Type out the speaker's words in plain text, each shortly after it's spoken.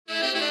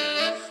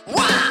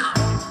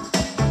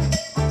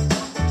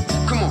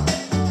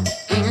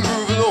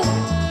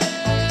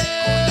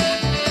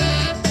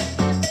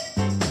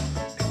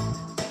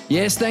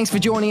Yes, thanks for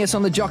joining us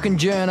on the Jock and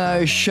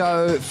Journo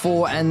show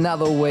for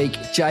another week.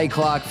 Jay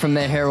Clark from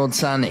the Herald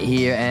Sun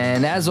here,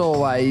 and as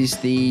always,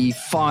 the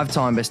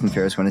 5-time best and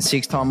fairest winner,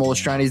 6-time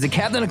All-Australian, is the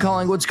captain of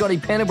Collingwood, Scotty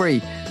Pendlebury.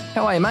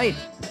 How are you, mate?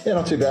 Yeah,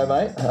 not too bad,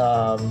 mate.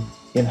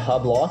 In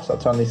hub life, so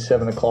it's only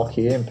 7 o'clock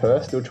here in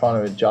Perth, still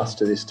trying to adjust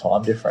to this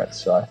time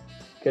difference, so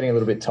getting a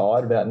little bit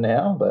tired about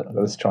now, but I'm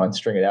going to try and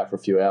string it out for a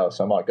few hours,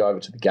 so I might go over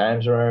to the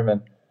games room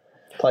and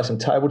play some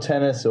table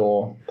tennis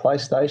or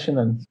PlayStation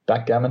and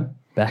backgammon.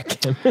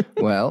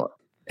 Well,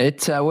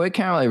 we're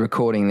currently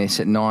recording this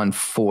at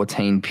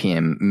 9:14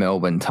 p.m.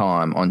 Melbourne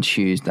time on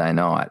Tuesday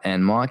night,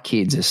 and my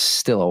kids are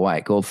still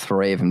awake, all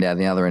three of them down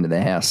the other end of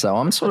the house. So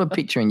I'm sort of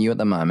picturing you at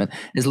the moment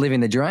as living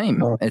the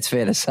dream, it's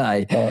fair to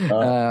say.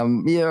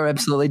 You're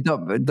absolutely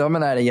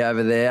dominating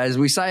over there. As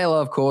we say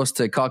hello, of course,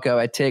 to Coco,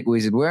 our tech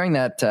wizard, wearing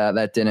that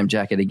denim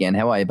jacket again.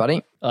 How are you,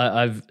 buddy?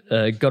 I've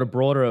got a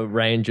broader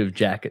range of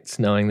jackets,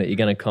 knowing that you're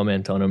going to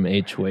comment on them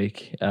each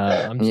week.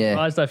 I'm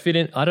surprised I fit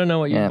in. I don't know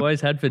what you boys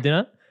had for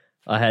dinner.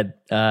 I had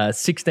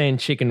 16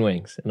 chicken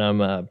wings, and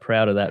I'm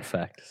proud of that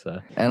fact. So,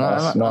 and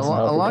I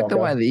like the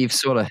way that you've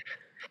sort of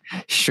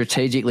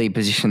strategically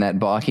positioned that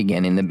bike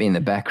again in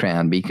the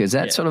background, because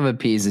that sort of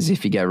appears as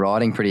if you go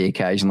riding pretty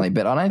occasionally.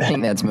 But I don't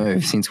think that's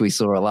moved since we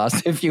saw it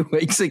last a few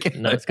weeks ago.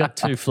 No, it's got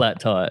 2 flat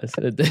tires.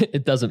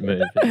 It doesn't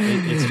move.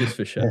 It's just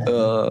for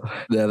show.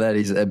 No, that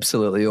is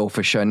absolutely all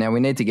for show. Now we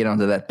need to get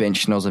onto that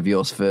bench schnoz of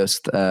yours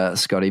first,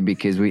 Scotty,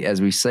 because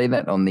as we see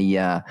that on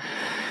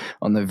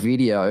the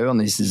video, on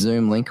this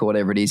Zoom link or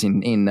whatever it is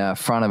in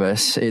front of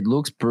us, it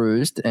looks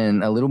bruised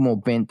and a little more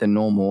bent than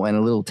normal and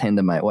a little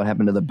tender, mate. What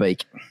happened to the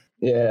beak?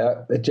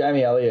 Yeah, the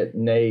Jamie Elliott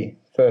knee,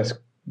 first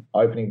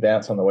opening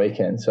bounce on the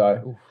weekend.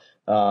 So,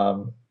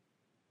 I'm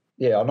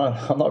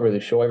not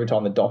really sure. Every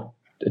time the doc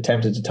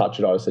attempted to touch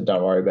it, I said,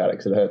 "Don't worry about it,"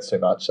 because it hurts too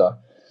much. So,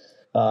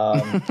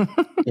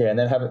 and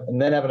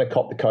then having to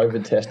cop the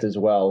COVID test as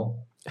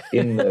well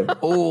in the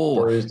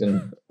bruised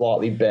and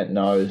slightly bent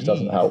nose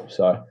doesn't help.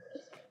 So,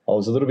 I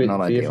was a little bit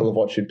fearful of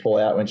what she'd pull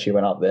out when she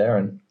went up there,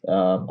 and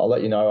I'll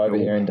let you know over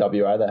here in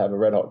WA they have a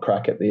red hot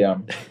crack at the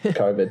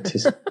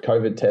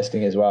COVID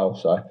testing as well.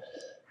 So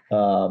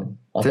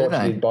I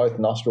thought she did both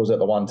nostrils at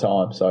the one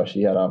time, so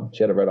she had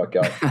a red hot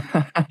go.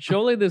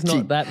 Surely there's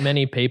not that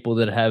many people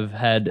that have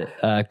had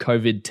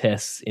COVID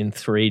tests in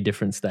 3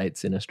 different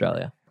states in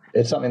Australia.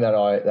 It's something that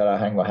I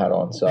hang my hat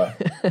on. So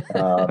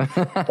by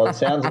the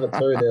sounds of it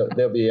too,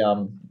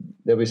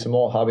 there'll be some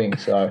more hubbing.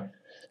 So.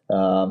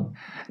 I'll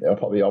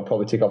probably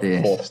tick off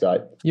the 4th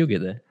state. You'll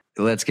get there.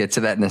 Let's get to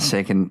that in a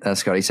second,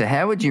 Scotty. So,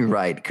 how would you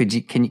rate?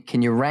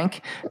 Can you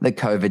rank the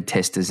COVID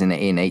testers in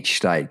each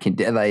state?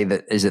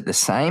 Is it the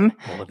same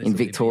in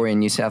Victoria,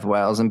 New South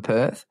Wales, and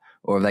Perth,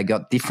 or have they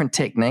got different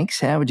techniques?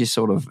 How would you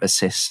sort of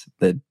assess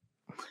the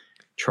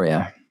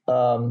trio?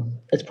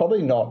 It's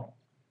probably not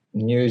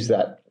news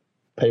that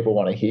people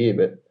want to hear,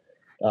 but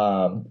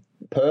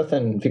Perth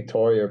and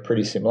Victoria are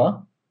pretty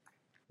similar.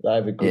 They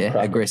have a good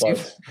crack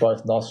at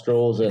both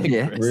nostrils and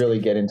really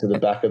get into the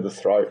back of the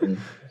throat and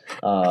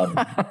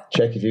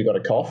check if you've got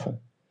a cough.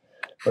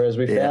 Whereas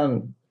we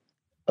found,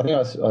 I think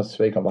I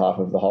speak on behalf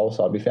of the whole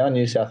side, we found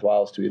New South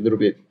Wales to be a little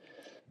bit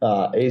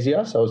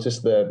easier. So it was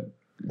just the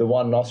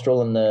one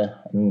nostril and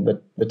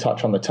the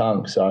touch on the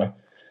tongue. So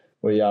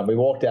we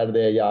walked out of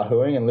there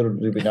yahooing, and little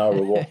did we know we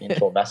were walking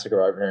into a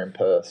massacre over here in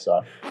Perth.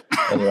 So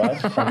anyway,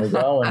 on we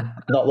go, and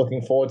not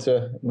looking forward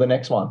to the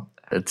next one.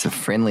 It's a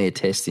friendlier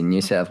test in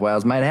New South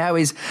Wales. Mate, how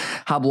is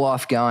hub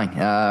life going?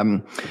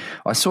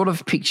 I sort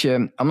of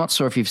picture, I'm not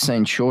sure if you've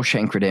seen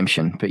Shawshank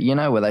Redemption, but you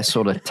know where they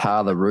sort of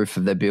tar the roof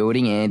of the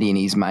building, Andy and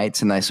his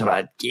mates, and they sort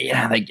of,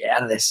 they get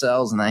out of their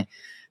cells and they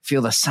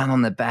feel the sun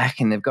on the back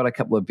and they've got a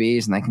couple of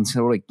beers and they can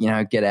sort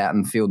of, get out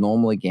and feel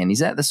normal again. Is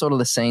that the sort of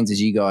the scenes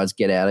as you guys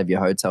get out of your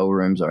hotel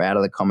rooms or out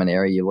of the common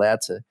area, you're allowed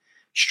to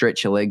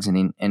stretch your legs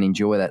and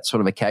enjoy that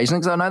sort of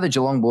occasionally? Because I know the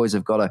Geelong boys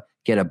have got to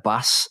get a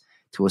bus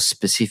to a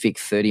specific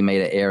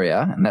 30-metre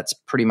area, and that's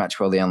pretty much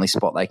well the only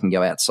spot they can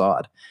go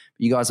outside.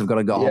 You guys have got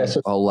a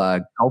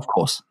golf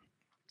course.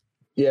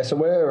 Yeah, so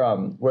we're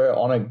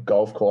on a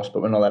golf course,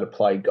 but we're not allowed to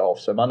play golf.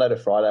 So Monday to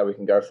Friday we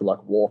can go for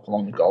like walk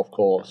along the golf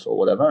course or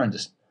whatever, and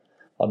just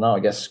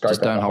scope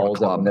out the holes.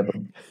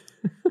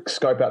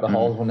 Scope out the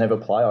holes we'll never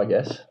play, I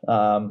guess.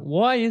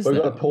 Why is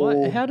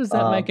that? How does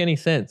that make any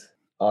sense?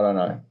 I don't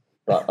know.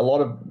 But a lot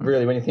of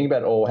really, when you think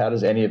about it, how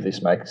does any of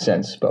this make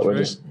sense? But we're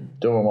just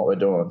doing what we're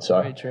doing. So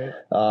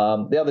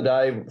the other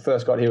day,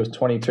 first got here, was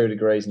 22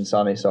 degrees and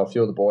sunny. So a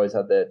few of the boys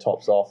had their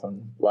tops off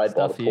and laid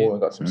by the pool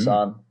and got some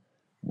sun.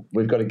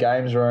 We've got a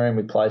games room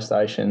with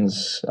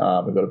PlayStations.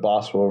 We've got a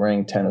basketball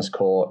ring, tennis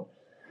court.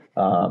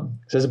 So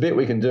there's a bit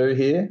we can do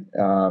here.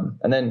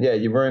 And then,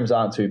 your rooms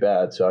aren't too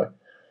bad. So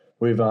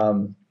we've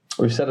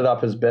set it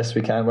up as best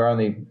we can. We're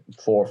only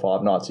 4 or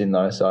 5 nights in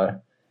though.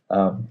 So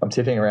I'm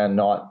tipping around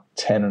night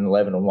 10 and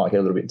 11 we might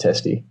get a little bit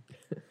testy.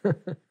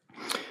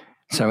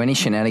 So any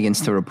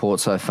shenanigans to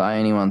report so far?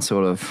 Anyone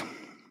sort of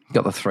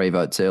got the 3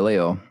 votes early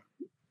or?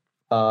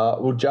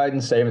 Well,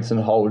 Jaden Stevenson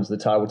holds the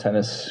table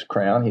tennis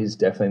crown. He's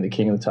definitely the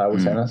king of the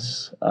table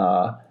tennis.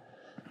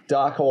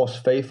 dark horse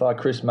FIFA,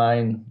 Chris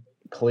Mayne,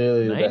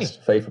 clearly the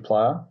best FIFA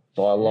player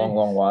by a long,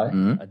 long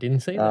way. I didn't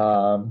see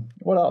that.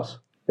 What else?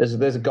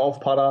 There's a golf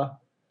putter.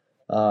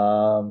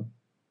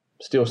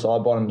 Steel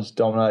side bottoms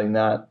dominating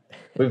that.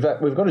 We've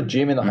got a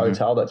gym in the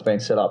hotel that's been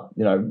set up,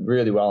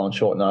 really well on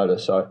short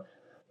notice. So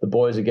the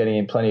boys are getting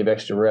in plenty of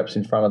extra reps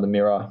in front of the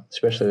mirror,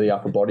 especially the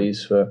upper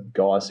bodies for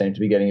guys seem to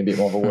be getting a bit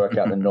more of a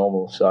workout than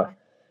normal. So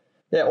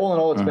yeah, all in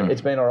all,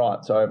 it's been all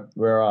right. So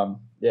we're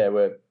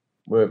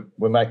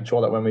making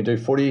sure that when we do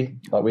footy,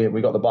 like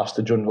we got the bus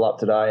to Journo up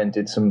today and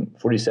did some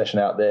footy session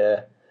out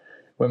there.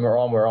 When we're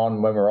on, we're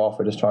on. When we're off,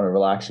 we're just trying to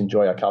relax,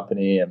 enjoy our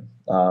company, and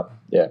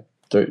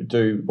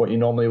do what you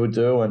normally would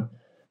do. And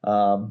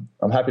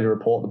I'm happy to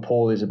report the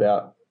pool is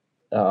about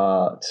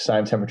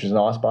same temperature as an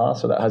ice bar,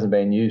 so that hasn't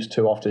been used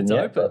too often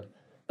yet. Open.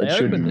 But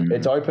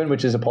it's open,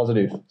 which is a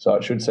positive. So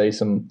it should see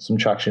some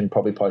traction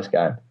probably post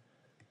game.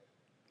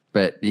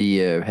 But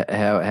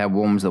how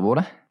warm's the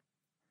water?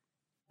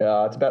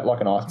 It's about like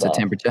an ice bar. What's the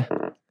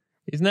temperature?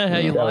 Isn't that how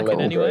you like it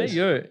anyway?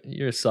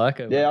 You're a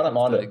psycho. Yeah, I don't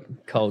mind it.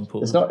 Cold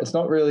pool. It's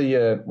not really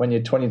when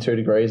you're 22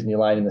 degrees and you're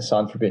laying in the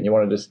sun for a bit and you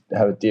want to just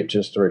have a dip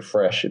just to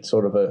refresh. It's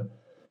sort of a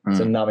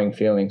numbing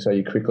feeling. So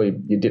you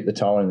dip the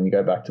toe in and you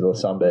go back to the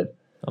sunbed.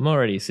 I'm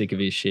already sick of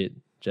his shit,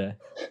 Jay.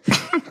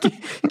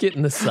 Get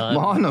in the sun.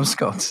 Mine or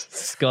Scott's?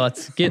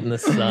 Scott's, get in the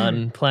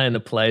sun, playing the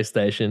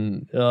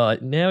PlayStation. Oh,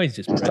 now he's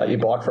just take your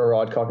bike for a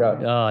ride,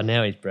 Cocker. Oh,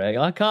 now he's bragging.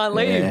 I can't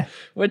leave. Yeah.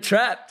 We're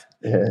trapped.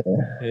 Yeah.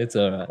 It's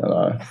all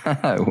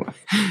right.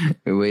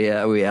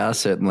 We are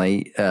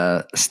certainly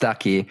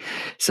stuck here.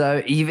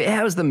 So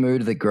how's the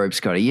mood of the group,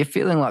 Scotty? Are you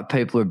feeling like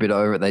people are a bit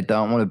over it? They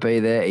don't want to be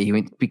there?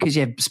 Because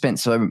you have spent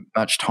so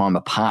much time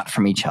apart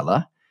from each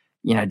other,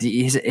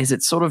 is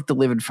it sort of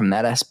delivered from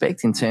that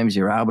aspect in terms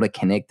you're able to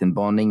connect and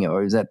bonding,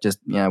 or is that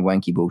just,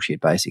 wanky bullshit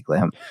basically?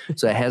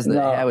 So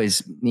how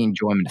is the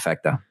enjoyment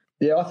factor?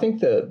 Yeah, I think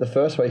the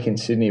first week in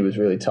Sydney was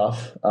really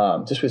tough,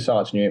 just with so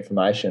much new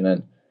information.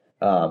 And,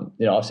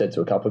 I've said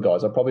to a couple of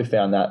guys, I probably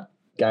found that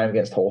game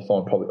against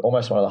Hawthorn probably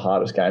almost one of the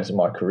hardest games of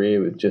my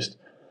career, with just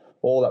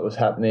all that was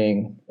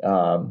happening,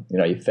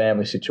 your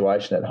family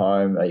situation at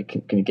home.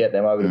 Can you get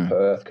them over to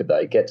Perth? Could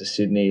they get to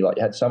Sydney? Like,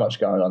 you had so much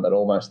going on that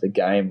almost the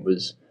game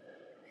was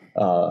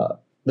the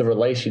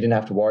release. You didn't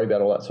have to worry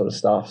about all that sort of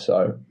stuff.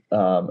 So,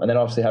 and then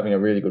obviously having a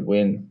really good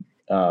win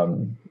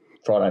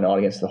Friday night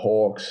against the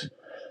Hawks,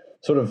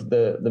 sort of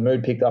the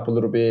mood picked up a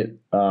little bit.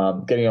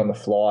 Getting on the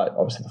flight,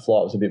 obviously the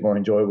flight was a bit more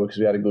enjoyable because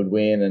we had a good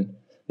win. And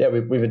yeah,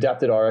 we've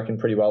adapted, I reckon,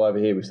 pretty well over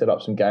here. We've set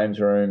up some games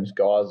rooms.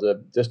 Guys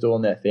are just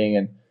doing their thing.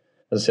 And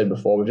as I said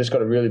before, we've just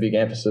got a really big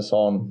emphasis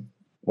on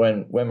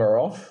when we're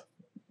off,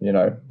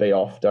 be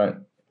off.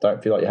 Don't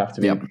feel like you have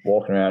to be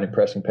walking around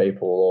impressing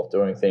people or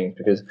doing things,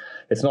 because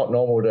it's not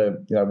normal to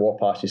walk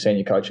past your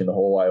senior coach in the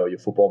hallway or your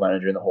football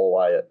manager in the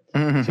hallway at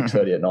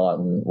 6:30 at night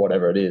and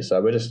whatever it is.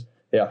 So we're just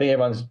I think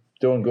everyone's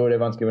doing good.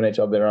 Everyone's giving each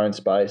other their own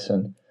space,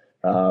 and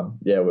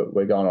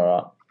we're going all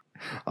right.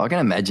 I can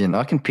imagine.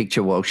 I can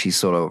picture while she's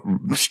sort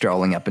of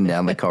strolling up and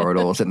down the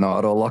corridors at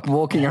night, or like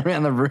walking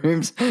around the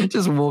rooms,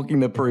 just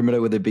walking the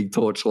perimeter with a big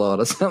torchlight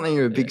or something,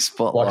 or a big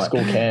spotlight. Like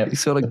school camp.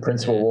 Sort of the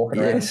principal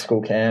walking around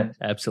school camp.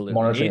 Absolutely.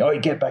 Monitoring.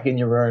 You get back in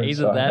your room.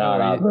 Either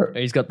that or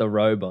he's got the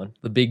robe on,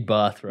 the big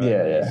bathrobe.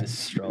 Yeah.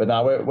 But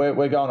no,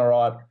 we're going all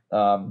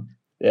right.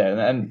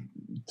 And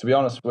to be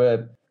honest, I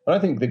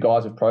don't think the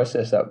guys have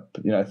processed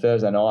that.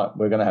 Thursday night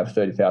we're going to have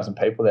 30,000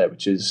 people there,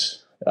 which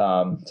is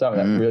something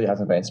that really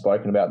hasn't been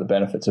spoken about. The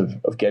benefits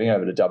of getting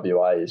over to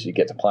WA is you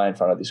get to play in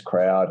front of this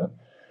crowd,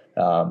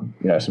 and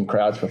some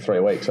crowds for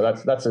 3 weeks. So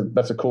that's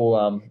a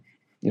cool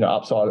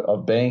upside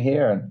of being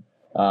here. And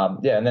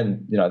and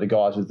then the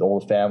guys with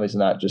all the families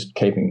and that, just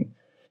keeping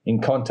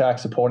in contact,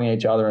 supporting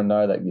each other, and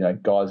know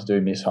that guys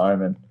do miss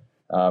home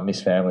and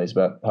miss families,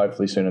 but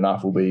hopefully soon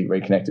enough we'll be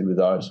reconnected with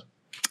those.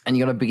 And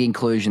you got a big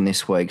inclusion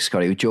this week,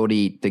 Scotty, with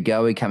Geordie the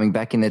Geoy coming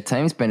back in the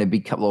team. It's been a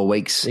big couple of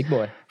weeks. Big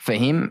boy. For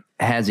him.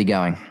 How's he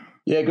going?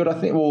 Yeah, good. I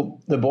think,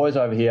 the boys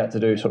over here had to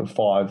do sort of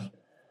 5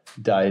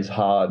 days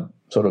hard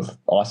sort of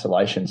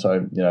isolation.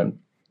 So, not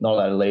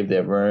allowed to leave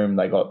their room.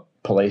 They got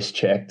police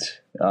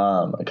checked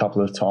a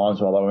couple of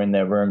times while they were in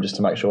their room just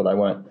to make sure they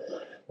weren't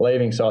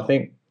leaving. So I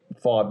think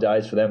 5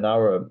 days for them, they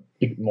were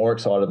more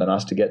excited than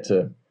us to get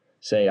to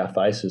see our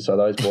faces. So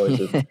those boys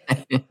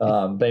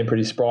have been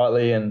pretty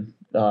sprightly, and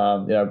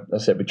as I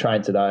said, we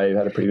trained today. We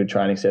had a pretty good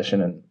training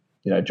session,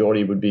 and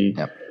Geordie would be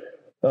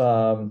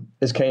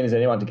as keen as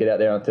anyone to get out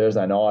there on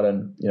Thursday night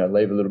and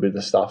leave a little bit of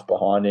the stuff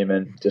behind him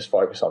and just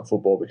focus on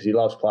football, because he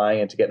loves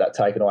playing, and to get that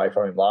taken away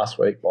from him last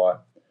week by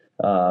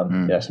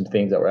some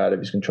things that were out of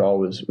his control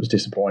was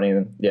disappointing.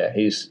 And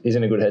he's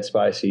in a good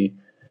headspace.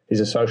 He's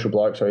a social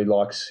bloke, so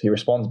he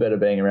responds better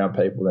being around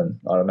people than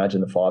I'd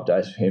imagine the 5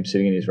 days of him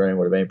sitting in his room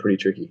would have been pretty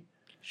tricky.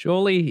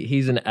 Surely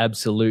he's an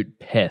absolute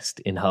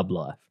pest in hub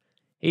life.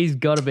 He's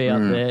got to be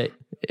up there.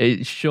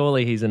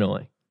 Surely he's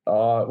annoying.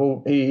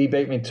 Well, he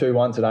beat me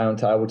 2-1 today on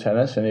table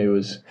tennis, and he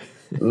was.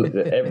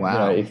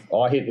 Wow. If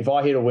I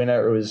hit a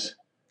winner, it was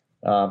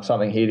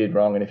something he did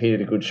wrong, and if he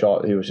did a good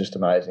shot, he was just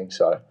amazing.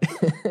 So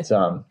it's,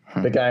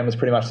 the game was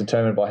pretty much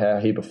determined by how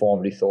he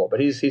performed, he thought. But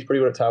he's pretty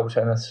good at table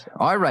tennis.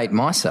 I rate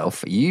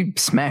myself. You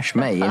smash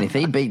me, and if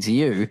he beats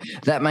you,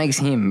 that makes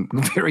him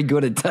very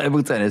good at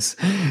table tennis.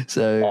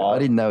 So I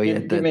didn't know he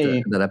had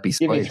that up his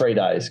sleeve. Give me 3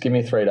 days. Give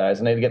me 3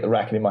 days. I need to get the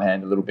racket in my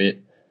hand a little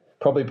bit.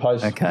 Probably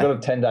post. Okay. I've got a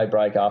 10-day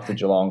break after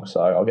Geelong, so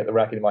I'll get the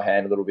racket in my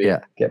hand a little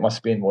bit, get my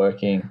spin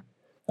working,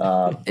 see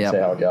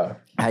how I go.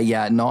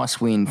 Hey,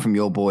 nice win from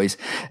your boys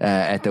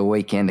at the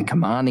weekend, a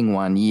commanding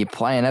one. You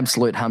play an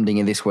absolute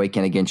humdinger this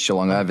weekend against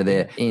Geelong over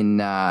there in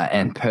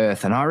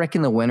Perth, and I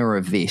reckon the winner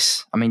of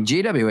this, I mean,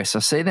 GWS, I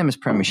see them as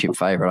premiership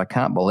favourite. I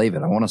can't believe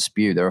it. I want to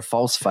spew. They're a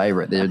false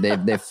favourite.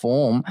 Their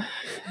form,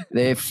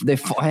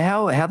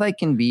 how they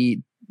can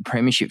be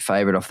premiership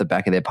favourite off the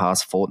back of their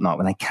past fortnight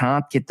when they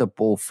can't get the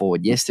ball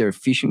forward. Yes, they're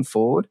efficient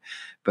forward,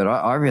 but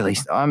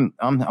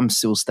I'm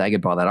still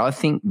staggered by that. I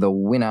think the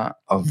winner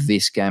of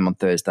this game on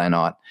Thursday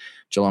night,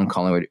 Geelong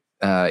Collingwood,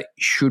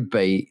 should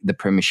be the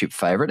premiership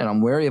favourite, and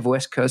I'm wary of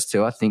West Coast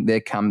too. I think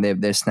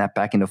they're snapped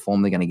back into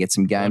form. They're going to get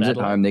some games at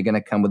home. They're going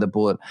to come with a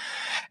bullet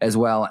as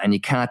well, and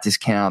you can't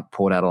discount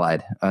Port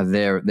Adelaide.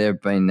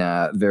 They've been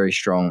very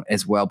strong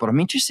as well. But I'm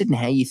interested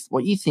in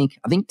what you think.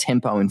 I think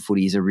tempo in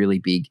footy is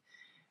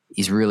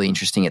really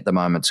interesting at the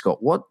moment, Scott.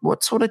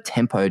 What sort of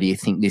tempo do you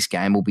think this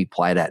game will be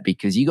played at?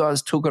 Because you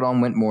guys took it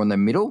on, went more in the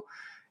middle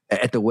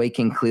at the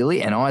weekend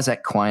clearly, and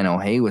Isaac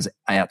Quaynor, he was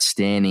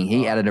outstanding.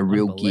 He added a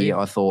real gear,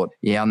 I thought,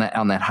 on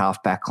that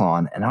half back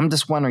line. And I'm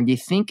just wondering, do you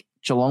think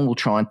Geelong will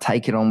try and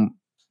take it on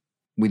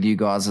with you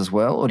guys as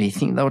well, or do you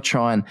think they'll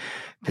try and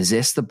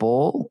possess the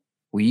ball?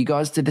 Will you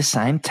guys do the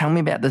same? Tell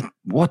me about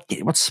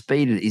what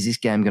speed is this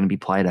game going to be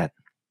played at?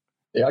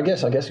 Yeah, I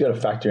guess you got to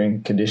factor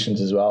in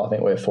conditions as well. I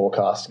think we're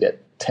forecast to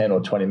get 10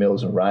 or 20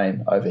 mils of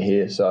rain over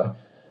here, so.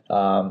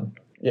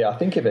 I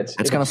think if it's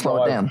going to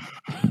slow it down.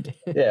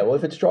 Yeah, well,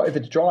 if it's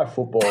dry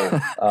football,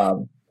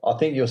 I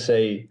think you'll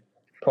see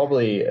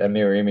probably a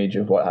mirror image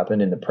of what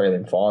happened in the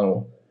prelim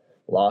final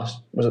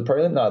was it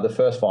prelim? No, the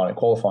first final,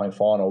 qualifying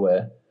final,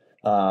 where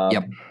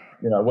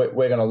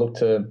we're going to look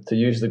to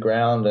use the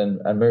ground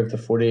and move the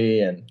footy,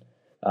 and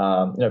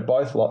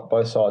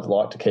both sides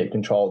like to keep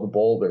control of the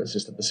ball, but it's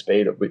just at the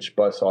speed at which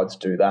both sides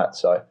do that.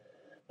 So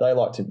they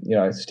like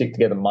to, stick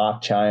together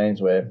mark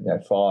chains where,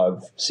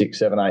 5, 6,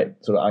 7, 8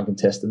 sort of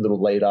uncontested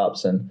little lead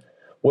ups and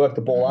work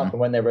the ball up. And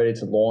when they're ready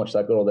to launch,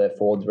 they've got all their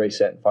forwards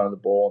reset in front of the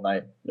ball,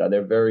 and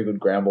they're a very good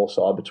ground ball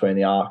side between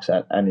the arcs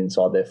and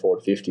inside their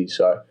forward 50.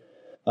 So,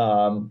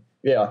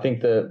 I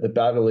think the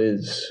battle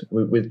is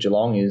with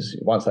Geelong is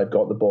once they've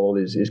got the ball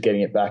is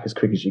getting it back as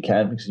quick as you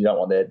can, because you don't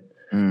want their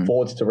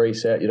forwards to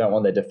reset. You don't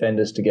want their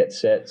defenders to get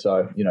set.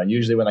 So,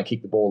 usually when they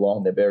kick the ball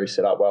long, they're very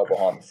set up well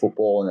behind the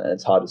football, and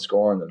it's hard to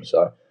score on them.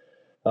 So,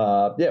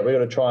 we've got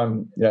to try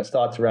and, it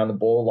starts around the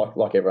ball,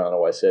 like everyone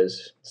always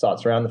says,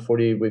 starts around the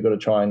footy. We've got to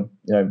try and,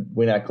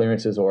 win our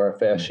clearances or our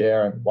fair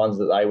share, and ones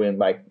that they win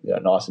make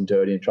nice and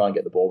dirty, and try and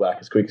get the ball back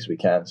as quick as we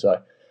can.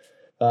 So,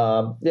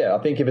 I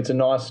think if it's a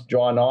nice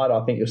dry night,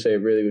 I think you'll see a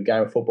really good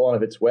game of football.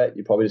 And if it's wet,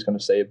 you're probably just going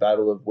to see a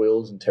battle of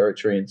wills and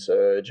territory and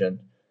surge. And,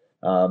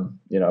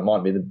 it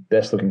might be the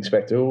best looking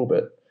spectacle,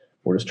 but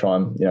we'll just try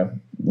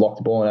and, lock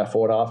the ball in our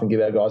forward half and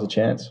give our guys a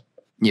chance.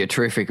 Yeah,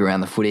 terrific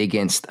around the footy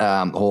against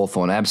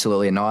Hawthorn.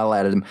 Absolutely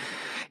annihilated them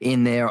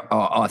in there,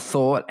 I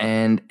thought.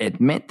 And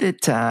it meant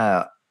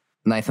that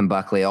Nathan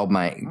Buckley, old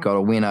mate, got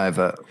a win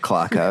over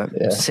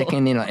Clarko,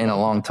 second in a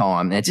long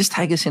time. Now, just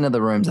take us into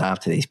the rooms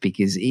after this,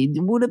 because it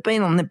would have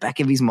been on the back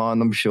of his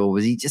mind, I'm sure.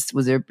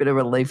 Was there a bit of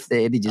relief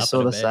there? Did you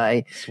sort of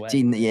say,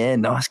 gee,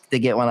 nice to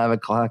get one over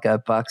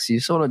Clarko, Bucks?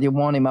 You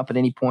wind him up at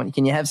any point.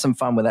 Can you have some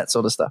fun with that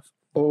sort of stuff?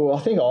 Well, I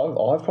think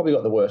I've probably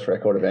got the worst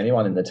record of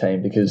anyone in the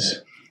team,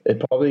 because it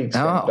probably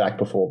extends back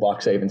before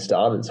Bucks even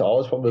started. So I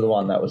was probably the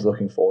one that was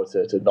looking forward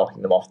to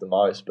knocking them off the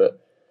most. But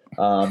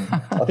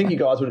I think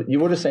you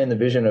would have seen the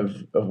vision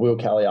of Will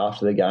Kelly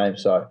after the game.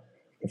 So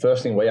the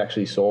first thing we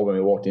actually saw when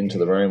we walked into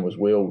the room was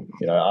Will,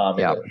 arm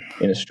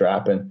in a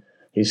strap, and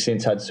he's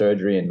since had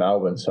surgery in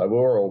Melbourne. So we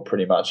were all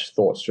pretty much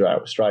thought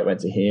straight went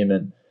to him,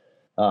 and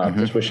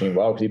just wishing him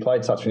well, because he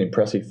played such an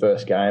impressive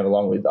first game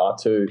along with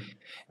R2.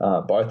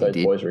 Both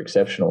those boys were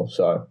exceptional.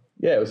 So,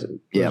 it was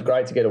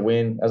great to get a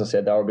win. As I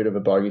said, they were a bit of a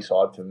bogey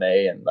side for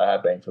me, and they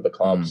have been for the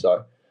club.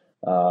 So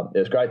it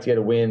was great to get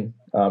a win.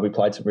 We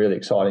played some really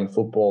exciting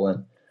football,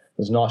 and it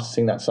was nice to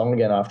sing that song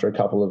again after a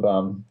couple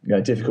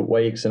of difficult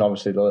weeks. And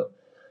obviously,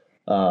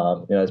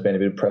 there's been a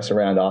bit of press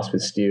around us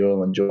with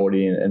Steele and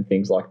Geordie and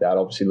things like that.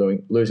 Obviously,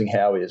 losing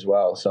Howie as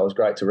well. So it was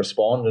great to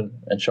respond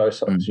and show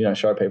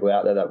show people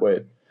out there that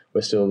we're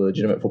still a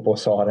legitimate football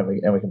side, and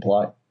we can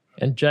play.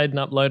 And Jaden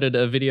uploaded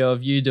a video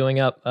of you doing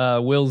up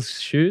Will's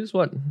shoes.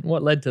 What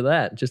led to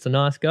that? Just a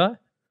nice guy?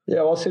 Yeah,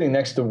 I was sitting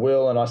next to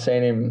Will, and I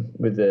seen him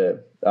with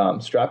the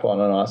strap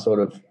on, and I sort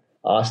of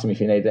asked him if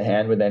he needed a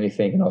hand with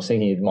anything, and I was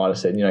thinking he might have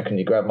said, can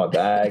you grab my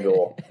bag,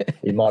 or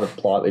he might have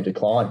politely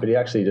declined, but he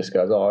actually just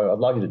goes, I'd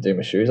like you to do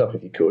my shoes up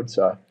if you could.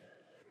 So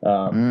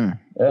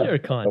you're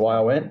kind. The way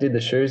I went, did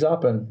the shoes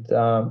up, and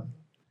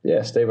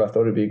Steve, I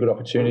thought it'd be a good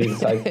opportunity to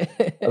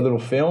take a little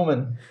film,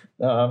 and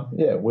I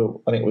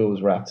think Will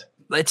was wrapped.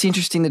 It's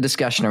interesting, the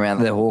discussion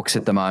around the Hawks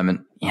at the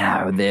moment.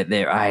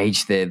 Their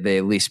age,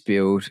 their list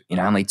build.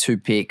 Only 2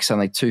 picks,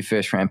 only 2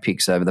 first-round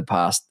picks over the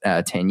past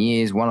 10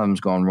 years. One of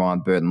them's gone.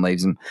 Ryan Burton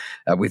leaves them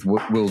with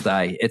Will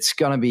Day. It's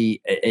going to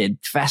be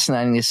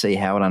fascinating to see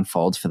how it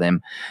unfolds for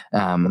them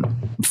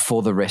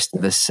for the rest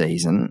of the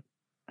season,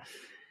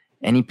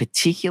 and in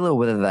particular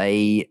whether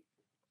they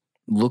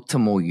look to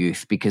more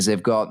youth, because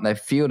they've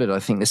fielded, I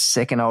think, the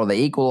second oldest,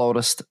 the equal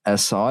oldest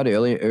side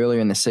earlier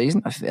in the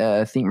season.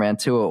 I think round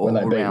 2 or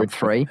round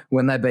 3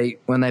 when they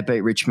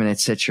beat Richmond,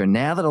 etc.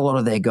 Now that a lot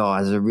of their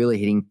guys are really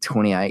hitting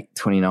 28,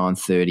 29,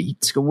 30.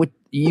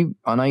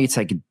 I know you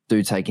take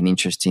an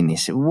interest in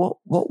this.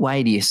 What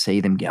way do you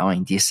see them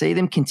going? Do you see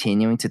them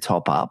continuing to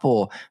top up,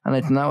 or? And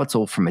I know it's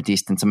all from a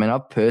distance. I mean, I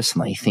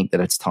personally think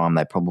that it's time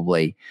they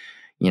probably,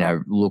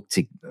 look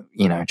to,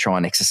 try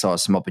and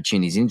exercise some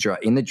opportunities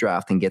in the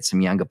draft and get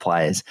some younger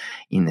players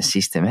in the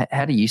system.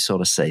 How do you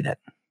sort of see that?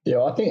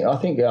 Yeah, I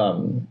think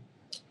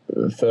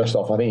first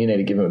off, I think you need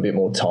to give them a bit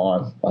more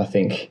time. I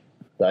think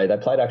they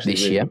played actually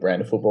this really year. Good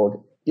brand of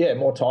football. Yeah,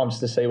 more time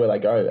just to see where they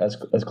go.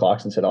 As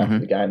Clarkson said after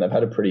the game, they've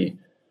had a pretty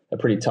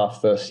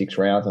tough first 6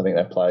 rounds. I think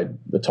they've played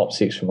the top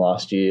 6 from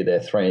last year. They're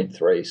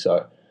 3-3,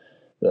 so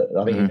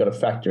I think you've got to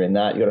factor in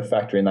that. You've got to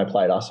factor in they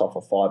played us off a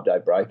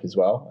 5-day break as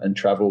well and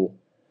travel.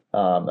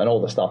 And all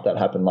the stuff that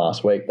happened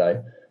last week, they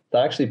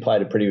actually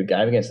played a pretty good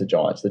game against the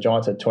Giants. The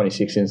Giants had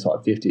 26 inside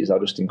 50s. They were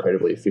just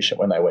incredibly efficient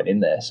when they went in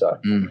there. So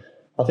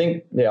I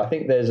think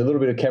there's a little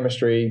bit of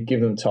chemistry.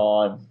 Give them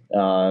time,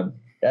 no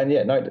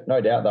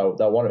doubt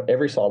they'll want it.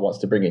 Every side wants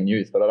to bring in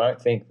youth, but I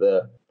don't think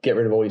get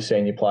rid of all your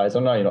senior players. I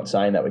know you're not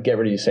saying that, but get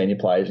rid of your senior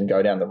players and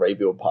go down the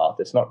rebuild path.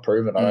 It's not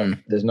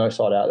proven. There's no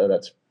side out there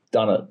that's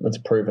done it. That's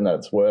proven that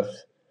it's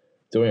worth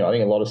doing. I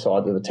think a lot of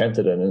sides have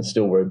attempted it and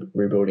still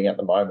rebuilding at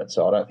the moment.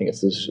 So I don't think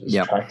it's as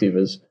attractive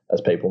as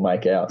people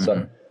make out.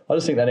 So I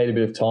just think they need a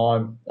bit of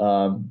time.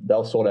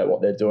 They'll sort out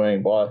what they're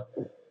doing. By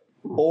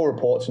all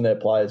reports from their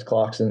players,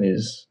 Clarkson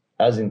is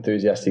as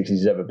enthusiastic as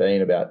he's ever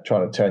been about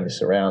trying to turn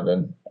this around.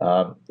 And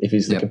if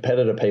he's the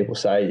competitor people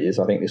say he is,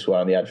 I think this will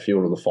only add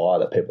fuel to the fire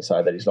that people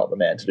say that he's not the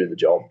man to do the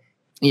job.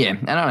 Yeah,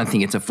 and I don't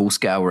think it's a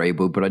full-scale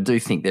rebuild, but I do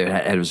think that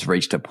it has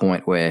reached a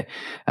point where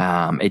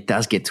it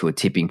does get to a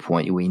tipping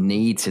point. We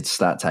need to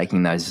start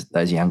taking those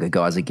younger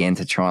guys again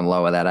to try and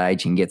lower that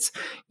age and gets,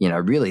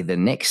 really that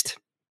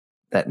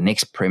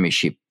next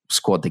premiership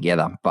squad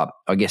together. But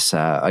I guess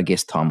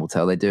time will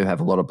tell. They do have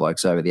a lot of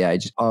blokes over the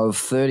age of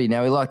 30.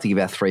 Now, we like to give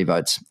out 3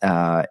 votes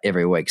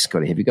every week.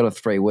 Scotty, have you got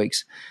 3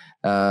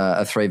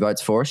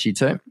 votes for us, you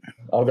two?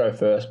 I'll go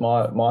first.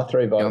 My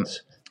 3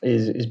 votes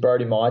is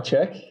Brody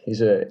Mychek. He's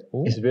a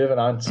bit of an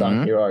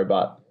unsung hero,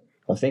 but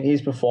I think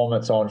his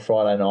performance on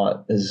Friday night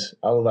has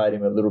elevated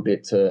him a little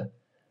bit to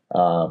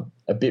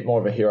a bit more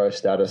of a hero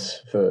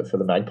status for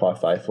the Magpie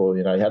faithful.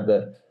 He had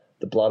the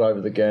blood over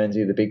the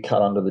Guernsey, the big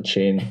cut under the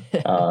chin,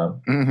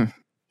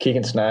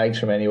 kicking snags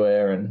from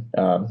anywhere. And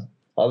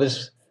I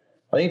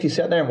think if you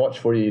sat there and watch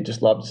footy, you'd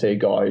just love to see a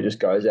guy who just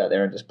goes out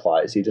there and just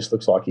plays. He just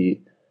looks like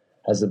he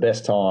has the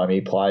best time. He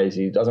plays.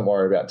 He doesn't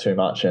worry about too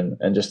much and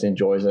just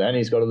enjoys it. And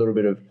he's got a little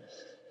bit of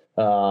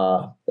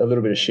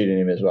shit in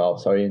him as well.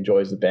 So he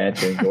enjoys the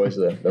banter, enjoys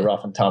the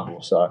rough and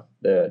tumble. So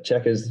the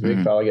Checkers, the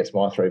big fella, gets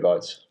my 3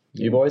 votes.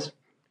 You boys?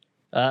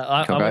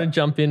 I'm going to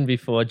jump in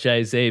before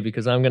Jay-Z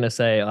because I'm going to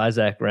say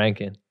Isaac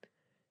Rankin.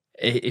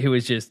 He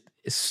was just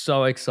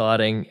so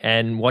exciting,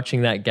 and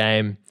watching that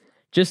game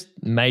just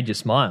made you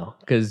smile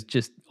because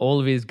just all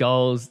of his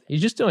goals,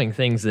 he's just doing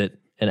things that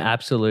an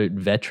absolute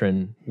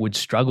veteran would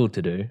struggle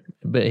to do,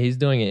 but he's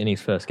doing it in his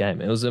first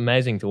game. It was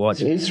amazing to watch.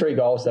 His 3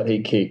 goals that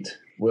he kicked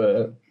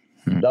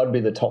that would be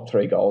the top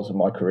 3 goals of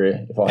my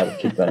career if I had to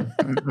kick them.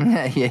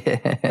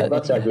 Yeah.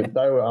 That's how good.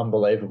 They were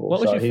unbelievable.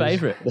 What was your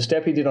favourite? The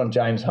step he did on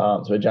James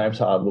Harmes, where James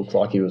Harmes looked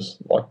like he was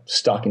like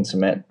stuck in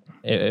cement.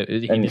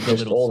 And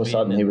just all of a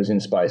sudden he was in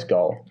space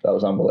goal. That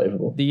was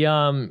unbelievable.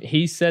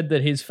 He said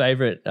that his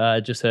favourite,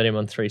 just heard him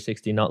on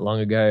 360 not long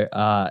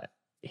ago,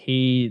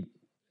 he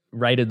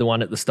rated the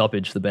one at the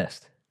stoppage the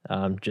best.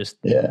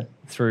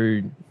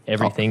 Through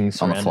everything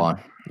on the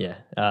fly. Yeah.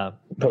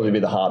 Probably be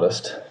the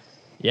hardest.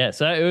 Yeah,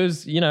 so it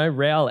was,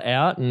 Real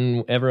out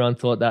and everyone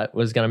thought that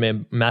was going to be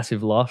a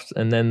massive loss,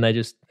 and then they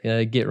just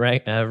get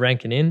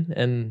Rankin in,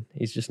 and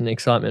he's just an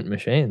excitement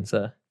machine.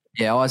 So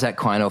yeah, Isaac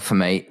Quaynor for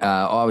me.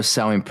 I was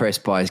so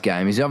impressed by his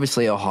game. He's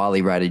obviously a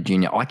highly rated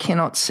junior. I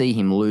cannot see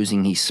him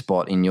losing his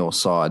spot in your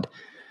side,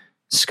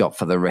 Scott,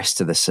 for the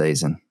rest of the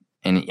season.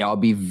 And I'll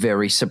be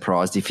very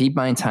surprised if he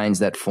maintains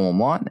that form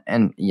line.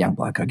 And young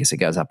bloke, I guess it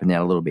goes up and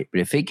down a little bit.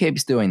 But if he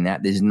keeps doing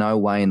that, there's no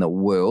way in the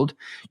world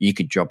you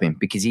could drop him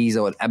because he's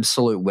an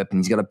absolute weapon.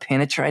 He's got a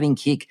penetrating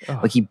kick.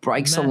 He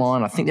breaks the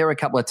line. I think there were a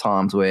couple of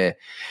times where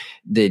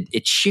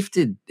it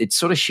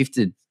sort of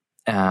shifted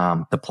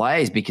the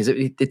players, because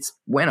it's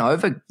went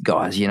over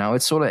guys.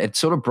 It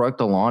sort of broke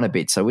the line a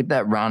bit. So with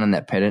that run and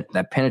that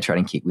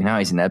penetrating kick, we know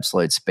he's an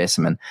absolute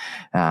specimen.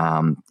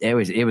 I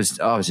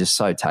was just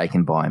so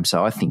taken by him.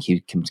 So I think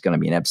he's going to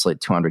be an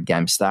absolute 200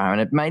 game star.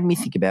 And it made me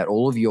think about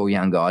all of your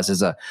young guys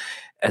as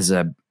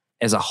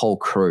a whole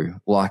crew.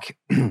 Like,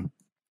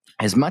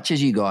 as much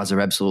as you guys are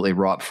absolutely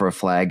ripe for a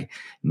flag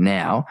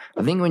now,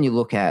 I think when you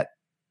look at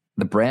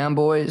the Brown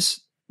boys,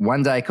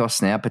 one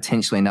Dacos now,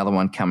 potentially another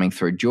one coming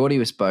through. Geordie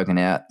was spoken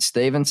out.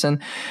 Stevenson,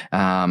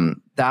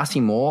 Darcy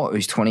Moore,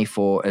 who's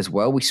 24 as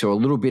well. We saw a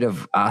little bit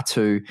of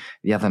R2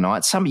 the other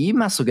night. Some of you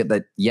must look at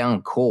that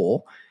young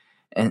core,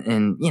 and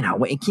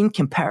in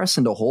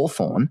comparison to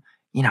Hawthorn,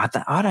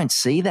 I don't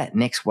see that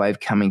next wave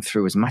coming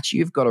through as much.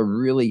 You've got a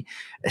really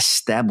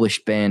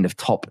established band of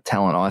top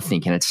talent, I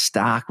think, and it's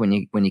stark when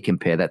you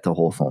compare that to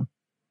Hawthorn.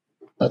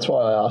 That's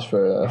why I asked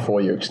for a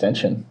 4-year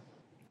extension.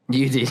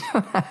 You did.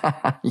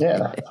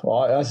 Yeah.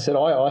 Well, I said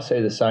I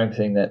see the same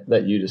thing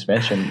that you just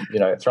mentioned,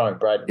 throwing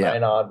Brad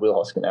Maynard, Will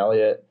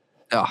Hoskin-Elliott,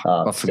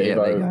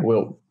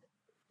 Stevo,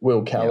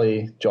 Will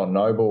Kelly, John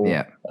Noble.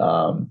 Yeah.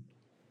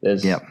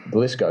 The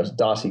list goes,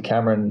 Darcy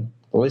Cameron,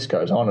 the list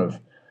goes on of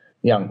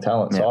young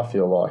talent. So I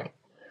feel like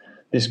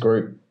this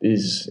group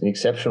is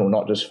exceptional,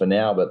 not just for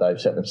now, but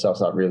they've set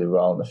themselves up really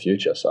well in the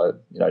future. So,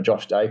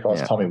 Josh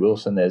Dacos, Tommy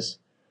Wilson, the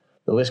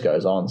list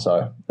goes on.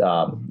 So,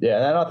 and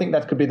I think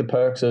that could be the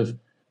perks of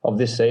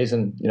this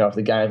season. If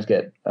the games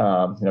get,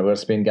 we're going to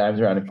spin games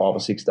around in 5 or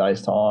 6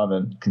 days' time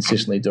and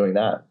consistently doing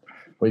that,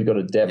 we've got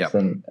a depth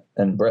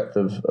and breadth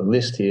of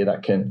list here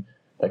that can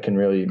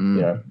really,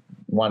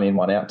 one in,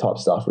 one out type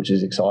stuff, which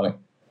is exciting.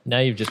 Now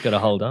you've just got to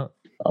hold up.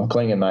 I'm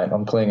clinging, mate.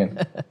 I'm clinging.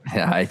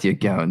 Yeah, you're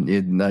going.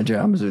 No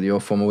dramas with your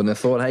form. I wouldn't have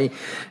thought. Hey,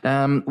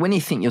 when do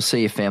you think you'll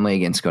see your family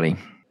again, Scotty?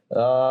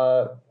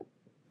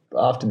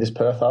 After this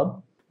Perth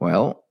hub.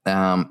 Well, the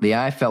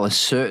AFL is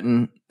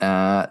certain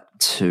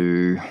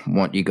to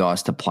want you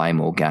guys to play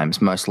more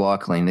games, most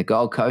likely in the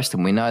Gold Coast,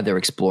 and we know they're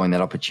exploring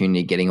that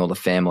opportunity, getting all the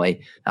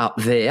family up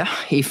there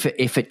if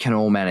it can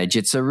all manage.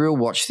 It's a real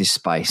watch this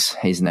space,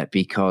 isn't it?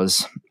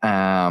 Because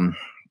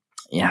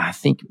I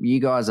think you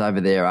guys over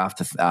there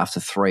after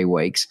 3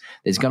 weeks,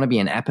 there's going to be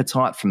an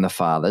appetite from the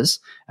fathers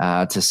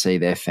to see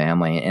their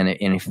family, and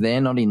if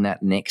they're not in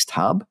that next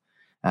hub,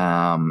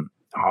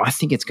 I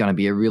think it's going to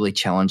be a really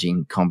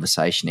challenging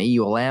conversation. Are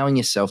you allowing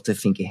yourself to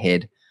think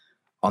ahead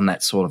on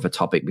that sort of a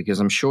topic? Because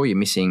I'm sure you're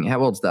missing.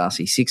 How old's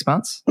Darcy? 6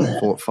 months?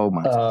 4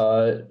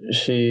 months?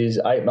 She's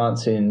 8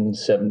 months in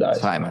 7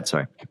 days. 8 months,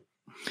 sorry.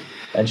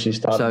 And she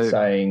started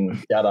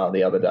saying "dada"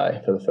 the other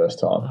day for the first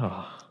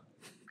time.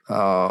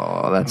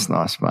 Oh, that's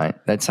nice, mate.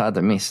 That's hard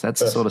to miss. That's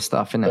the sort of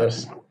stuff, isn't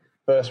it?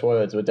 First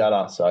words were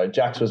 "dada." So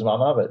Jax was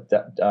mama, but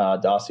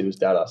Darcy was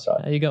 "dada."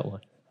 So you got one.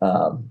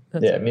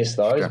 Missed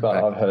those,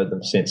 but I've heard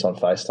them since on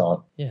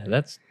FaceTime. Yeah,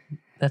 that's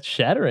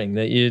shattering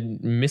that you're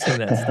missing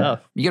that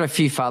stuff. You got a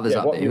few fathers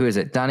up there. Who is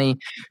it? Dunny,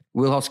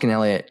 Will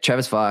Hoskin-Elliott,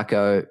 Travis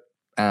Varco,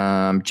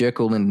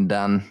 Jerkle, Lyndon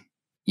Dunn,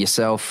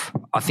 yourself.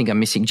 I think I'm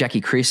missing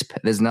Jackie Crisp.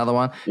 There's another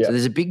one. Yeah. So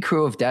there's a big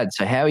crew of dads.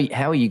 So how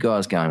are you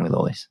guys going with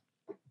all this?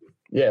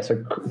 Yeah,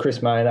 so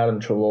Chris May and Adam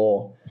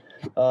Treloar.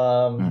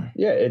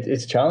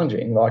 It's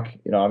challenging. Like,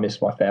 I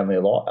miss my family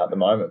a lot at the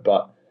moment,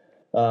 but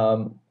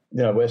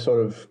we're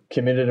sort of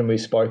committed, and we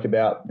spoke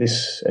about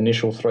this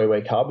initial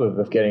 3-week hub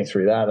of getting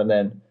through that, and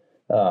then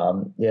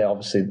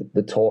obviously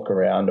the talk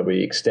around, are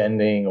we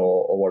extending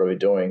or what are we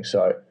doing?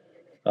 So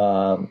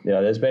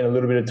there's been a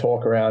little bit of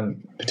talk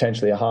around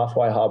potentially a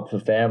halfway hub for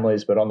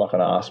families, but I'm not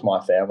going to ask my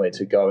family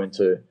to go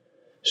into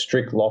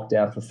strict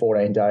lockdown for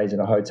 14 days in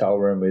a hotel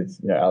room with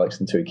Alex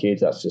and 2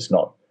 kids. That's just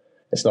not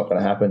going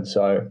to happen.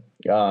 So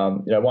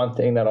one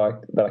thing that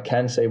I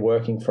can see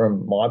working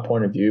from my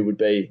point of view would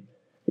be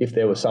if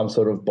there was some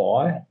sort of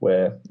buy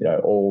where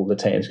all the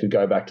teams could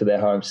go back to their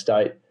home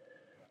state.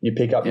 You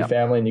pick up your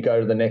family and you go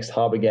to the next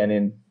hub again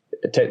in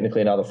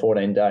technically another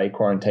 14-day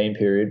quarantine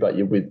period, but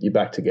you're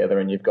back together,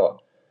 and you've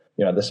got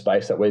the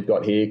space that we've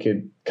got here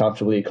could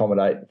comfortably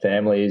accommodate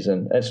families,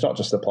 and it's not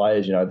just the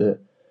players.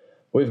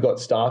 We've got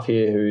staff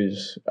here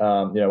who's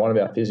one of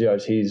our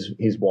physios.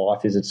 His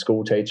wife is a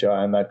school teacher,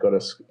 and they've got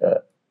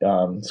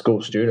a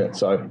school student,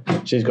 so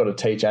she's got to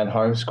teach and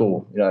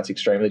homeschool. It's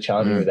extremely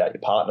challenging without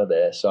your partner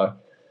there. So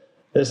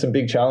there's some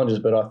big challenges,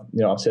 but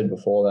I've said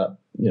before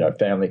that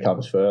family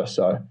comes first.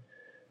 So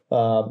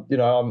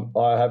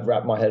I have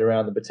wrapped my head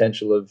around the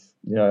potential of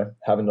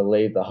having to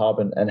leave the hub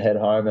and head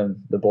home, and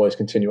the boys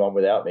continue on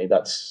without me.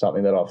 That's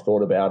something that I've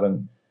thought about,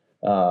 and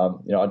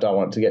I don't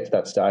want it to get to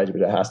that stage,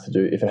 but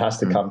if it has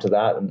to come to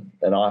that,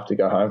 and I have to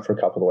go home for a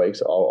couple of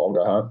weeks, I'll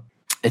go home.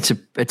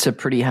 It's a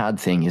pretty hard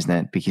thing, isn't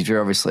it? Because you're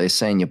obviously a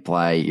senior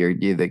player,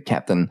 you're the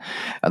captain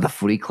of the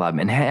footy club,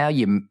 and how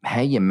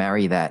you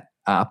marry that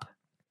up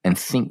and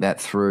think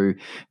that through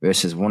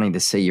versus wanting to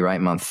see your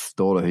 8-month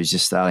daughter who's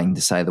just starting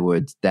to say the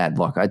words dad.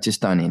 Like, I just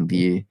don't envy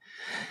you.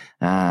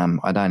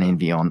 I don't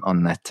envy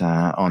on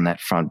that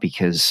front,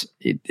 because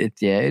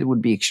it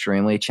would be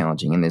extremely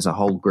challenging, and there's a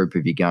whole group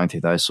of you going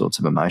through those sorts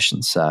of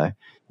emotions. So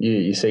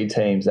you see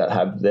teams that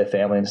have their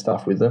family and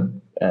stuff with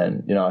them,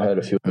 And, you know, I heard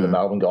a few of the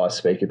Melbourne guys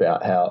speak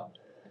about how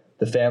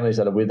the families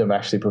that are with them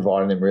actually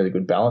providing them really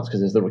good balance because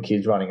there's little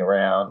kids running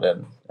around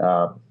and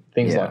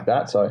things like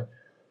that. So,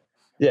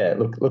 yeah,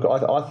 look,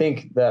 I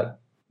think that,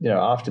 you know,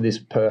 after this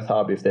Perth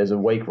hub, if there's a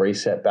week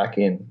reset back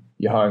in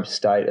your home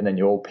state and then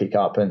you all pick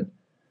up and,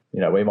 you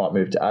know, we might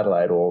move to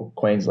Adelaide or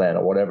Queensland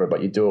or whatever,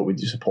 but you do it with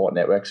your support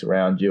networks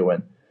around you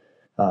and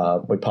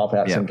we pump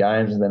out some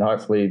games and then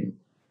hopefully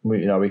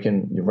we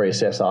can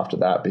reassess after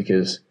that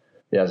because,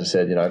 as I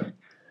said, you know,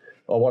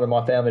 I wanted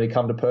my family to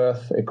come to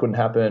Perth. It couldn't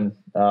happen.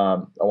 I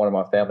wanted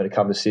my family to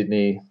come to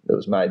Sydney. It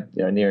was made,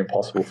 you know, near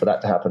impossible for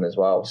that to happen as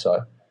well.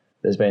 So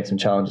there's been some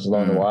challenges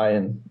along the way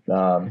and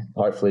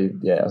hopefully,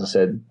 as I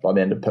said, by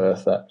the end of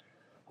Perth that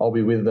I'll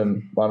be with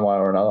them one way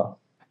or another.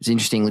 It's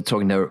interesting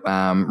talking to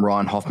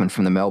Ryan Hoffman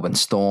from the Melbourne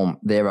Storm.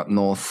 They're up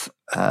north.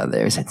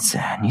 There is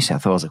New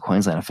South Wales or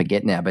Queensland. I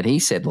forget now, but he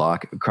said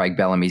like Craig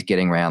Bellamy's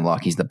getting around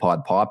like he's the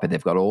Pied Piper.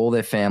 They've got all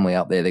their family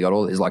up there. They got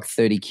there's like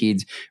 30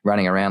 kids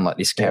running around like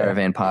this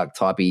caravan park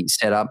type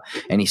setup.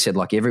 And he said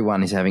like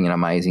everyone is having an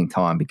amazing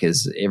time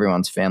because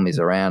everyone's family's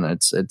around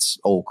and it's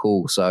all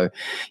cool. So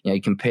you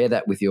compare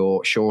that with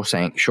your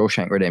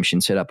Shawshank Redemption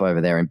setup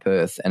over there in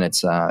Perth, and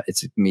it's no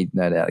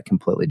doubt a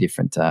completely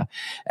different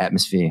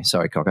atmosphere.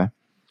 Sorry, Coco.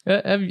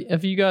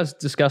 Have you guys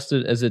discussed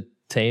it as a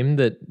team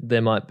that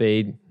there might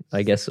be,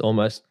 I guess,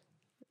 almost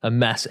a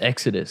mass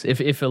exodus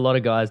if a lot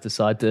of guys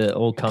decide to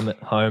all come at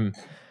home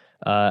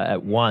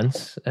at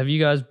once? Have you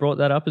guys brought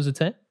that up as a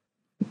team?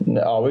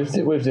 No,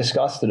 we've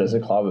discussed it as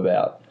a club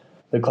about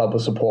the club will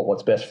support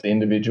what's best for the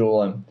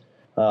individual, and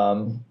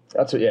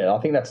that's what, I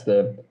think that's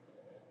the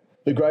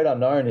great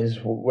unknown is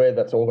where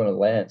that's all going to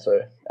land. So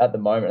at the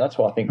moment, that's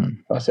why I think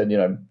I said, you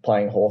know,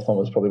 playing Hawthorn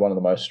was probably one of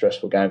the most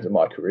stressful games of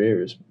my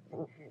career. Is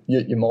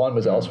your mind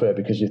was elsewhere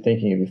because you're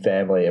thinking of your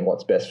family and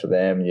what's best for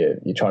them.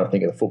 You're trying to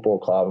think of the football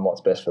club and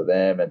what's best for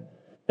them, and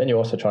then you're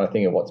also trying to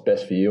think of what's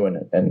best for you.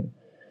 And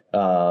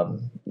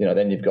you know,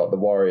 then you've got the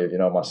worry of, you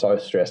know, am I so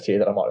stressed here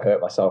that I might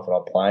hurt myself when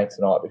I'm playing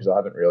tonight because I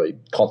haven't really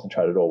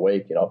concentrated all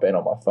week. You know, I've been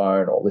on my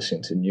phone or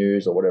listening to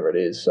news or whatever it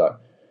is. So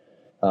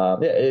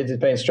it's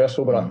been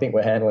stressful, but I think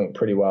we're handling it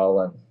pretty well.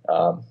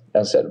 And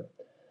as I said,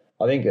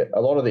 I think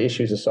a lot of the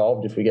issues are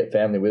solved if we get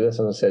family with us.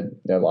 As I said,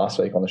 you know, last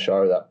week on the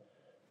show that.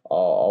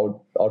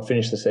 I'd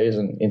finish the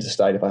season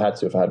interstate if I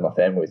had my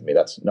family with me.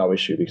 That's no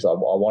issue because I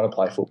want to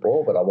play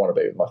football, but I want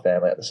to be with my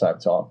family at the same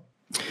time.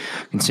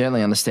 I can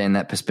certainly understand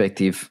that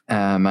perspective,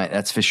 mate.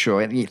 That's for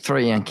sure.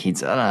 3 young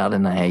kids. I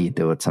don't know how you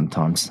do it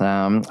sometimes.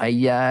 Holding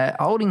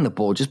the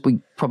ball. We're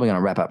probably going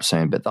to wrap up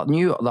soon, but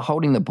the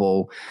holding the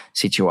ball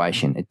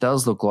situation. It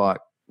does look like,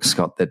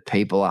 Scott, that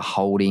people are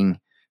holding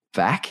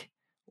back,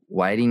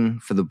 waiting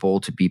for the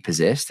ball to be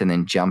possessed, and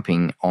then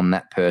jumping on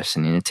that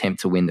person in an attempt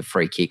to win the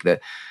free kick.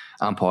 That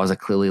umpires are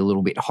clearly a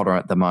little bit hotter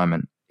at the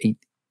moment.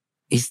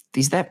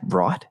 Is that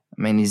right?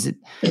 I mean, is it?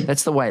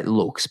 That's the way it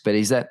looks, but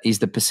is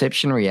the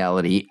perception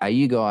reality? Are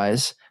you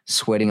guys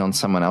sweating on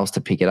someone else to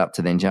pick it up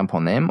to then jump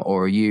on them,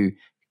 or are you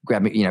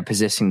grabbing,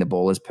 possessing the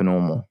ball as per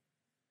normal?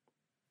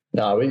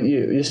 No,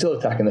 you're still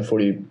attacking the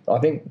footy. I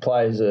think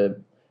players are.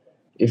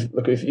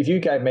 If you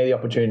gave me the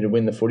opportunity to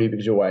win the footy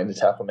because you're waiting to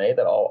tackle me,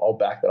 then I'll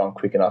back that I'm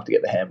quick enough to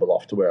get the handball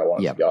off to where I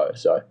want it to go.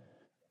 So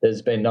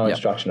there's been no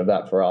instruction of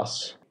that for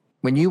us.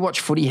 When you watch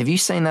footy, have you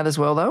seen that as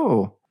well, though?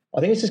 Or? I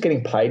think it's just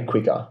getting paid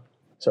quicker.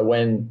 So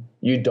when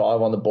you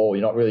dive on the ball,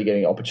 you're not really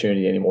getting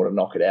opportunity anymore to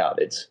knock it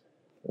out. It's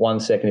 1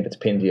 second, if it's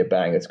pinned to you,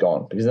 bang, it's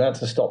gone. Because that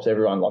just stops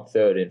everyone like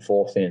third in,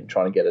 fourth in,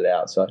 trying to get it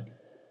out. So,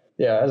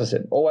 as I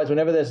said, always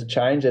whenever there's a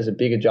change, there's a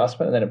big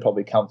adjustment, and then it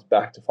probably comes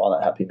back to find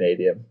that happy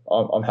medium.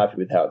 I'm happy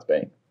with how it's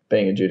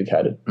being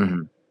adjudicated.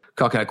 Mm-hmm.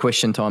 Coco,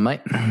 question time,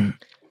 mate.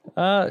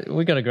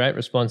 We got a great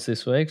response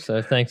this week,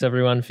 so thanks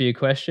everyone for your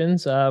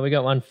questions. We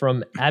got one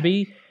from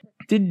Abby.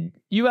 Did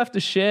you have to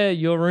share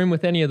your room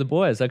with any of the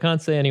boys? I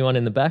can't see anyone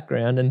in the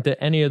background. And do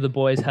any of the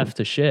boys have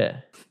to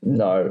share?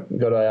 No, we've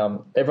got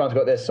everyone's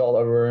got their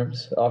solo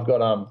rooms. I've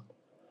got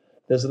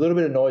there's a little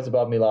bit of noise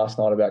above me last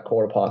night about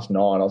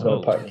 9:15. I was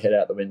going to poke my head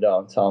out the window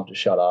and tell them to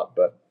shut up,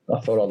 but I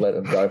thought I'd let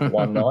them go for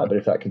one night. But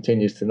if that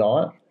continues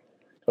tonight,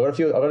 I've got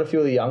a few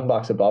of the young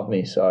bucks above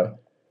me. So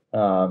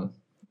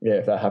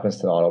if that happens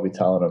tonight, I'll be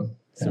telling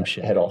them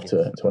head off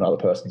to another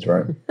person's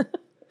room.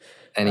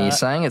 And are you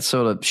saying it's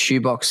sort of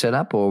shoebox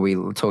setup, or are we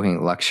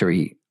talking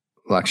luxury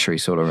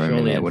sort of room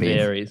in there? What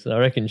varies. I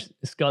reckon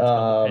Scott's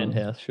got the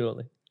penthouse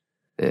shortly.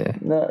 Yeah.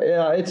 No,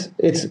 it's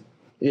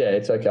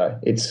okay.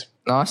 It's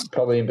nice.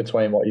 Probably in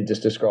between what you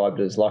just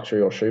described as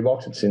luxury or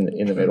shoebox. It's in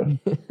the middle.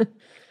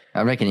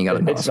 I reckon you got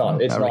a nice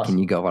one. It's nice.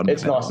 You got one.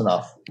 It's nice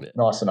enough. Yeah.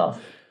 Nice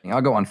enough. I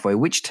got one for you.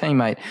 Which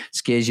teammate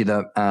scares you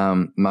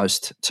the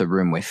most to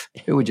room with?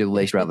 Who would you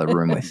least rather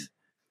room with?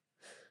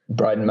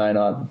 Braden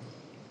Maynard.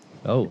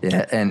 Oh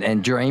yeah,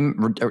 and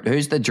dream.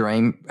 Who's the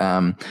dream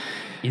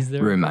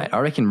roommate? I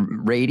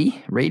reckon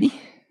Reedy.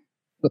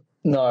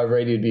 No,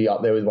 Reedy would be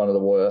up there with one of the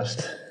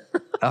worst.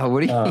 Oh,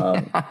 would he?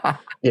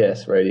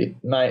 Yes, Reedy.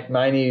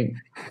 Maney.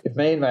 If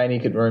me and Maney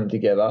could room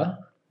together,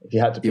 if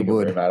you had to pick a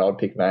roommate, I'd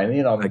pick Maney,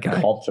 and I'm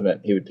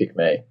confident he would pick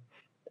me.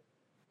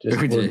 Just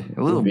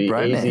would be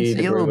easy.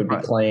 The room would be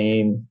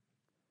clean.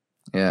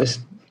 Yeah.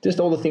 Just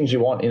all the things you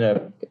want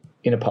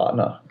in a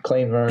partner.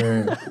 Clean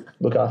room,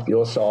 look after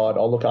your side.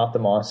 I'll look after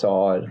my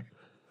side.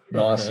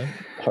 Nice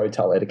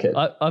hotel etiquette.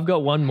 I've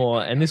got one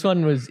more, and this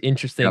one was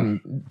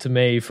interesting to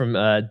me from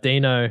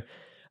Dino.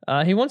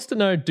 He wants to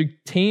know, do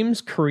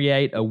teams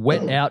create a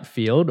wet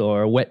outfield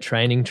or a wet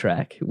training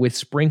track with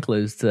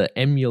sprinklers to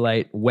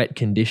emulate wet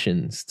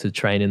conditions to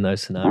train in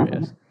those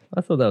scenarios?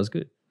 I thought that was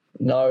good.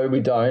 No, we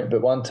don't.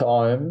 But one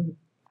time,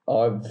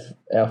 our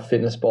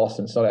fitness boss,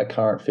 and it's not our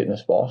current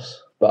fitness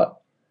boss, but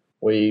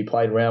we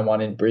played round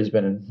 1 in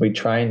Brisbane and we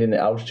trained in the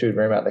altitude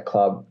room at the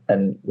club,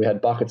 and we had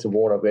buckets of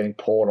water getting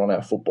poured on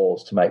our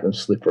footballs to make them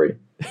slippery.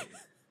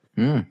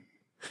 And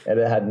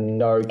it had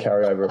no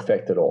carryover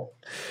effect at all.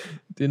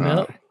 Didn't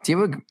help.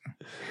 Do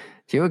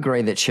you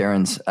agree that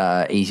Sharon's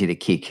easy to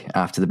kick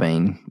after they're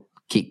being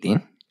kicked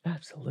in?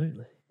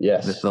 Absolutely.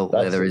 Yes. The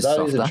leather is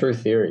softer. That is a true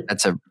theory.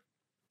 So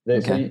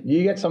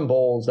you get some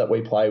balls that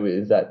we play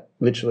with that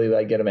literally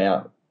they get them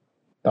out.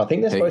 I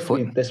think they're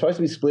supposed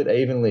to be split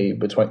evenly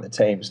between the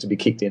teams to be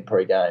kicked in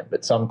pre-game,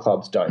 but some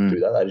clubs don't do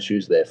that. They just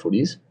use their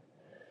footies.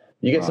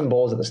 You get some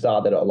balls at the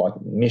start that are like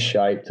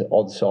misshaped,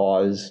 odd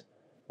size,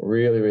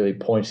 really, really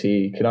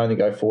pointy, can only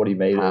go 40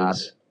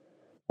 metres.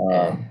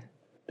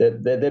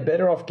 They're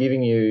better off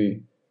giving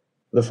you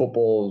the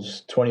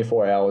footballs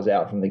 24 hours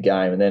out from the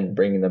game and then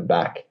bringing them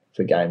back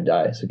for game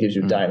day. So it gives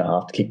you a day and a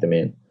half to kick them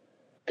in.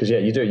 Because,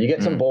 you do. You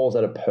get some balls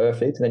that are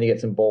perfect, and then you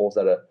get some balls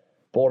that are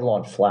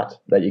borderline flat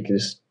that you can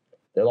just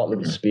 – they're like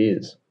little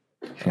spears.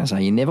 So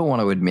you never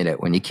want to admit it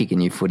when you're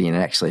kicking your footy and it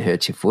actually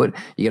hurts your foot.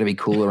 You got to be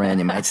cool around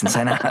your mates and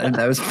say, "No,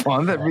 that was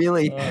fine." But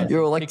really,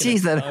 you're all like,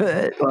 "Geez, that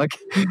hurt!" Like,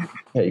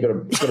 yeah, you got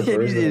to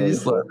bruise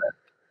it. Like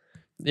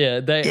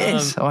yeah, they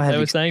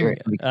were saying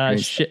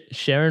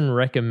Sharon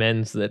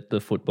recommends that the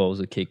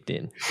footballs are kicked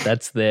in.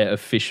 That's their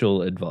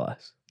official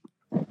advice.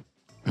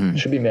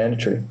 Should be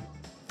mandatory.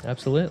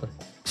 Absolutely.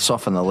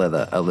 Soften the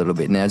leather a little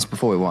bit. Now, just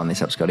before we wind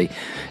this up, Scotty,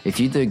 if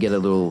you do get a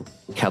little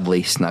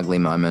cuddly, snuggly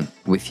moment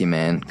with your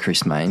man,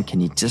 Chris Mayne,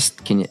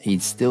 he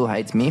still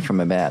hates me from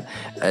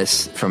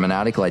an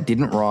article I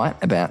didn't write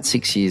about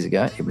 6 years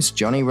ago. It was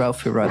Johnny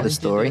Ralph who wrote the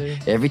story.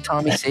 Every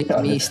time he sees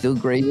me, he still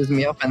grieves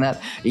me up and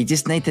that. You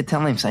just need to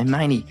tell him, say,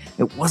 Maney,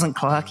 it wasn't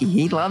Clarkey.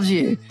 He loves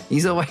you.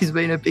 He's always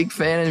been a big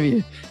fan of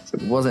you. So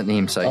it wasn't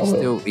him.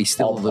 So he's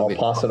still a little bit.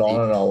 I'll pass it on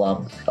and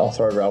I'll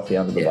throw Ralphie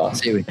under the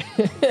bus.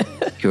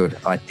 Good.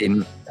 I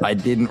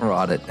didn't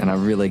write it, and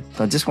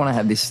I just want to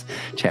have this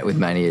chat with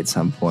Manny at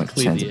some point.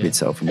 Sounds a bit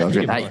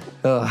self-indulgent.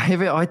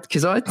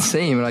 Because I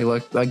see him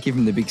and I give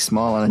him the big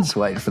smile and I just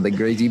wait for the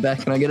greasy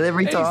back, and I get it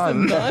every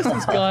time. He's the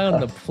nicest guy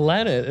on the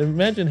planet.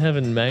 Imagine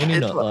having Manny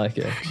not like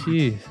it.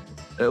 Jeez.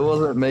 It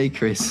wasn't me,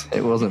 Chris.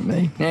 It wasn't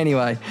me.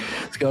 Anyway,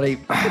 Scotty,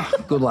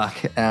 good luck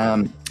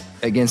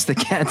against the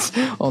Cats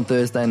on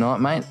Thursday night,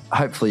 mate.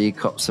 Hopefully you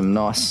cop some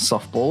nice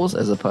soft balls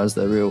as opposed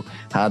to the real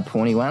hard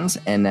pointy ones,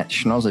 and that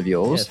schnoz of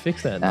yours. Yeah,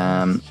 fix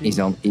that.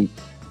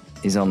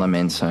 He's on the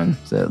mend soon.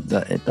 So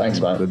thanks,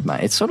 mate. Good,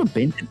 mate. It's sort of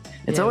bent.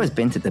 It's always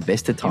bent at the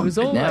best of times,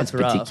 but now it's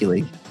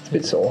particularly. It's a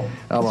bit sore.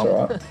 Oh,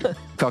 well. That's all right.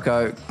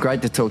 Coco,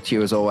 great to talk to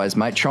you as always,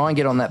 mate. Try and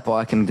get on that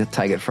bike and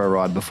take it for a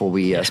ride before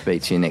we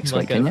speak to you next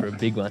week. Might go for a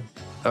big one.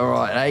 All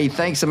right. Hey,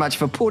 thanks so much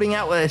for putting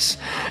up with us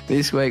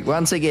this week.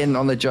 Once again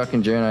on the Jock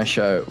and Journo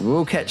show.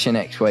 We'll catch you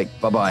next week.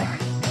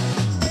 Bye-bye.